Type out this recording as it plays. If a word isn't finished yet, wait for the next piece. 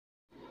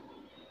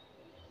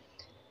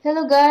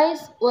Hello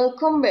guys,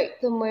 welcome back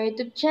to my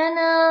YouTube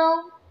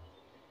channel.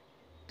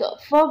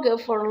 Don't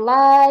forget for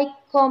like,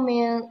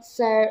 comment,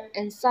 share,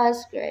 and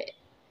subscribe.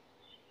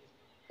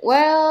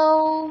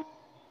 Well,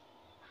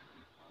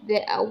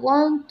 I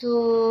want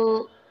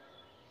to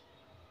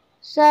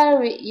share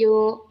with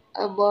you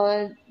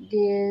about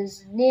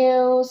this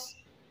news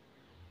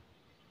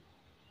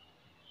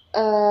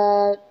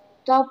uh,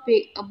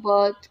 topic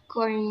about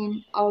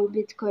coin or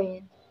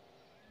Bitcoin.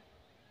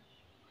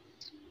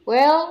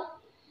 Well,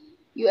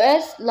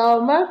 US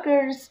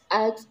lawmakers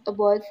asked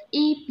about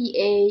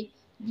EPA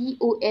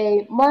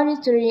DOA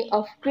monitoring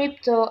of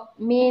crypto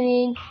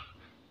mining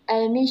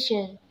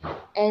emission,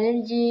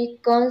 energy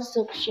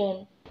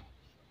consumption.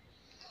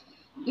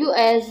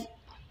 U.S.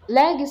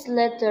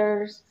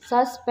 legislators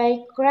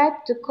suspect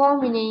crypto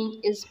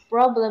mining is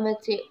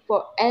problematic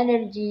for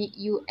energy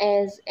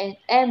use and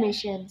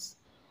emissions,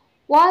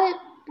 while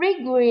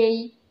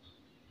Pregury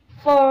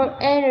for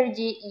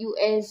energy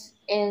use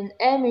and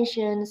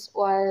emissions,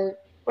 while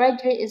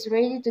Pregury is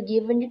ready to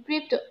give the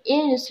crypto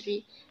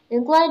industry,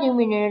 including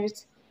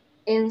miners,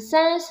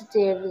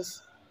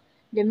 incentives.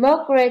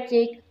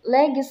 Democratic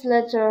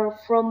legislators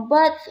from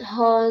both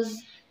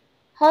houses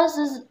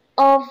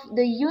of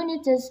the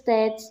United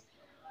States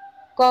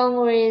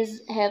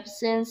Congress have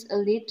sent a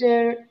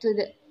letter to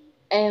the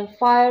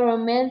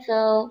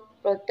Environmental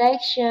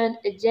Protection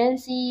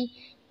Agency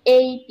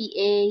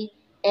 (EPA)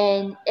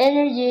 and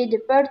Energy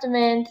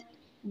Department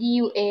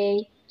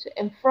 (DOE) to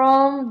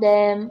inform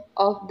them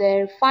of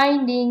their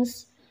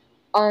findings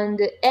on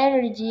the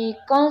energy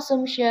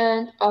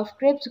consumption of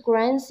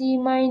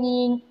cryptocurrency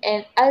mining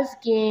and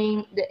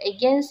asking the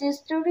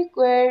agencies to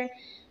require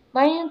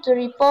mining to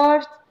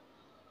report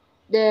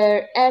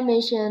their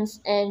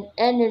emissions and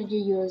energy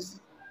use.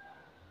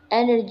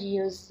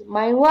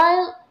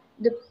 Meanwhile,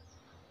 the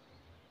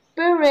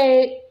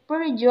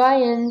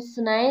Peruvian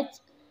Senate,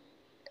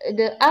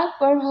 the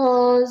upper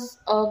house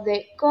of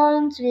the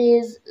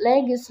country's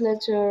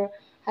legislature,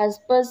 has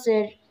passed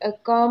a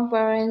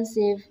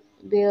comprehensive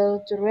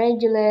bill to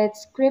regulate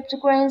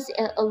cryptocurrency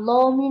and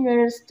allow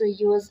miners to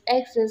use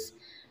excess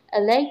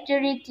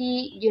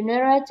electricity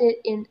generated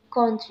in the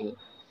country.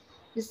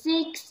 The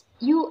six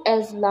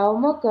U.S.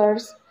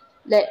 lawmakers,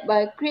 led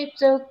by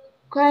crypto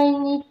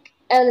cynic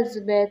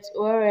Elizabeth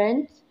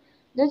Warren,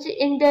 noted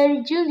in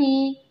their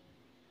July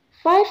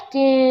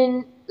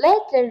 15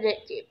 letter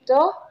that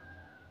crypto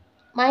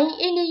mining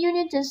in the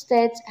United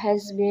States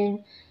has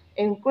been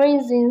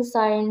increasing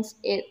since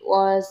it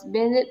was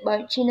banned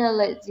by China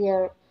last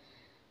year.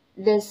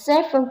 The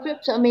seven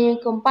crypto mining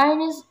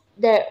companies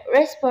that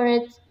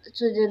responded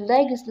to the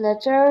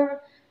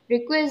legislature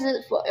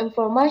requested for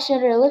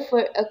information relief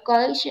for a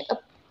collection of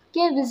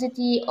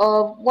capacity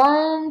of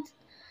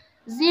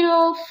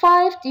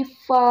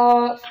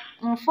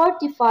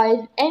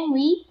 1045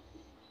 MW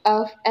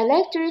of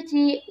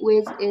electricity,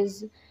 which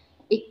is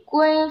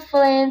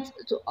equivalent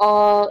to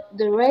all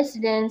the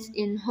residents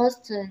in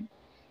Houston,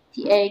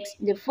 TX,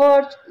 the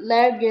fourth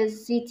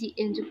largest city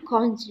in the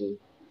country.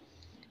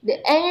 The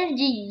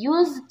energy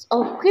used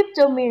of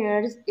crypto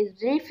miners is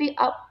driving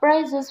up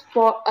prices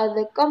for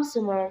other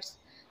consumers,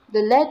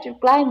 the latter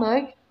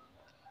claimed,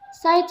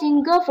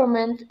 citing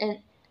government and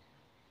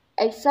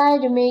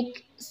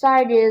academic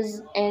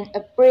studies and a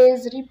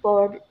press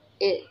report.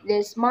 It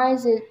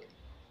dismissed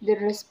the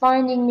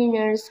responding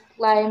miners'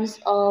 claims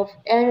of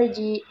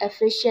energy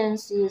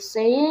efficiency,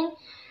 saying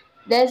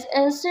that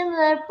and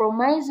similar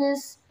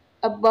promises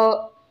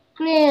about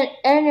clean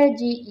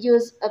energy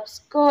use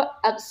absorb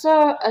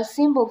a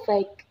simple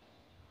fake.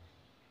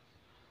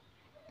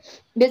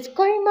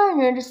 Bitcoin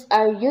miners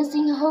are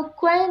using whole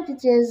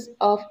quantities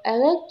of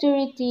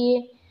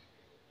electricity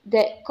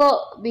that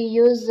could be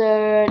used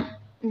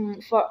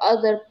for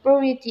other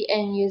priority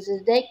and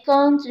uses that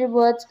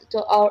contribute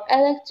to our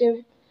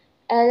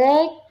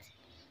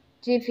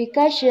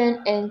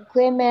electrification and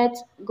climate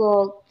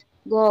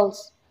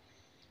goals.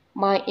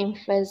 My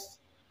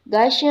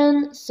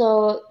investigation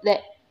saw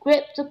that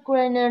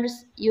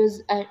cryptocurrencies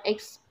use an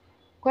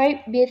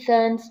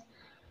exorbitant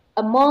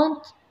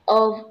amount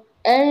of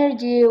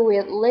energy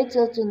with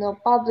little to no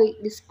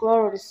public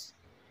disclosure.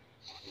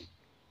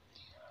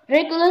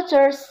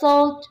 Regulators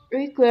should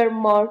require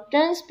more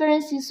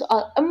transparency so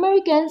all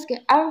Americans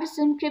can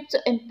understand crypto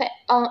impact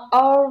on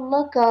our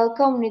local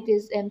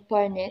communities and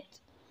planet.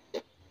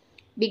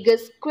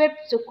 Biggest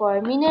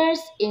cryptocurrency miners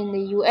in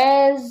the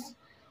US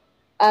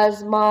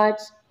as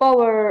much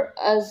power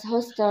as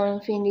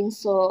Houston, finding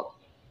so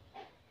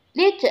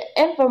little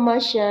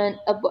information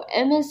about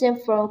emission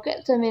from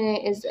crypto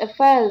mining is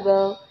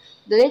available.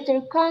 The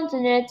latter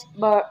continued,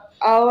 but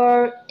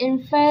our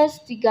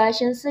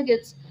investigation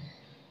suggests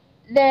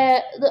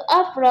that the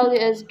overall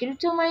US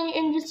crypto mining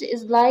industry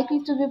is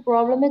likely to be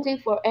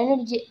problematic for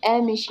energy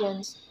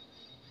emissions.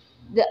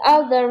 The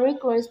author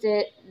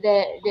requested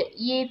that the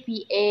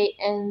EPA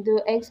and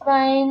do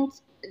expand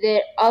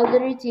their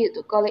authority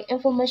to collect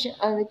information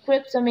on the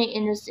crypto mining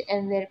industry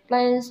and their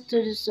plans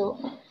to do so,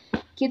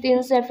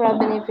 keeping several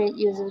benefit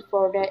users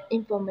for that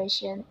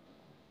information.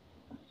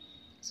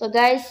 So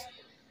guys,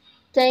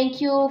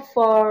 Thank you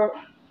for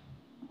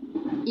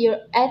your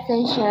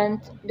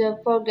attention.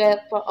 Don't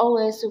forget for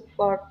always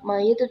support my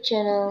YouTube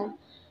channel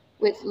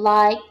with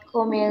like,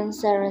 comment,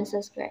 share, and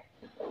subscribe.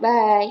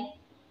 Bye.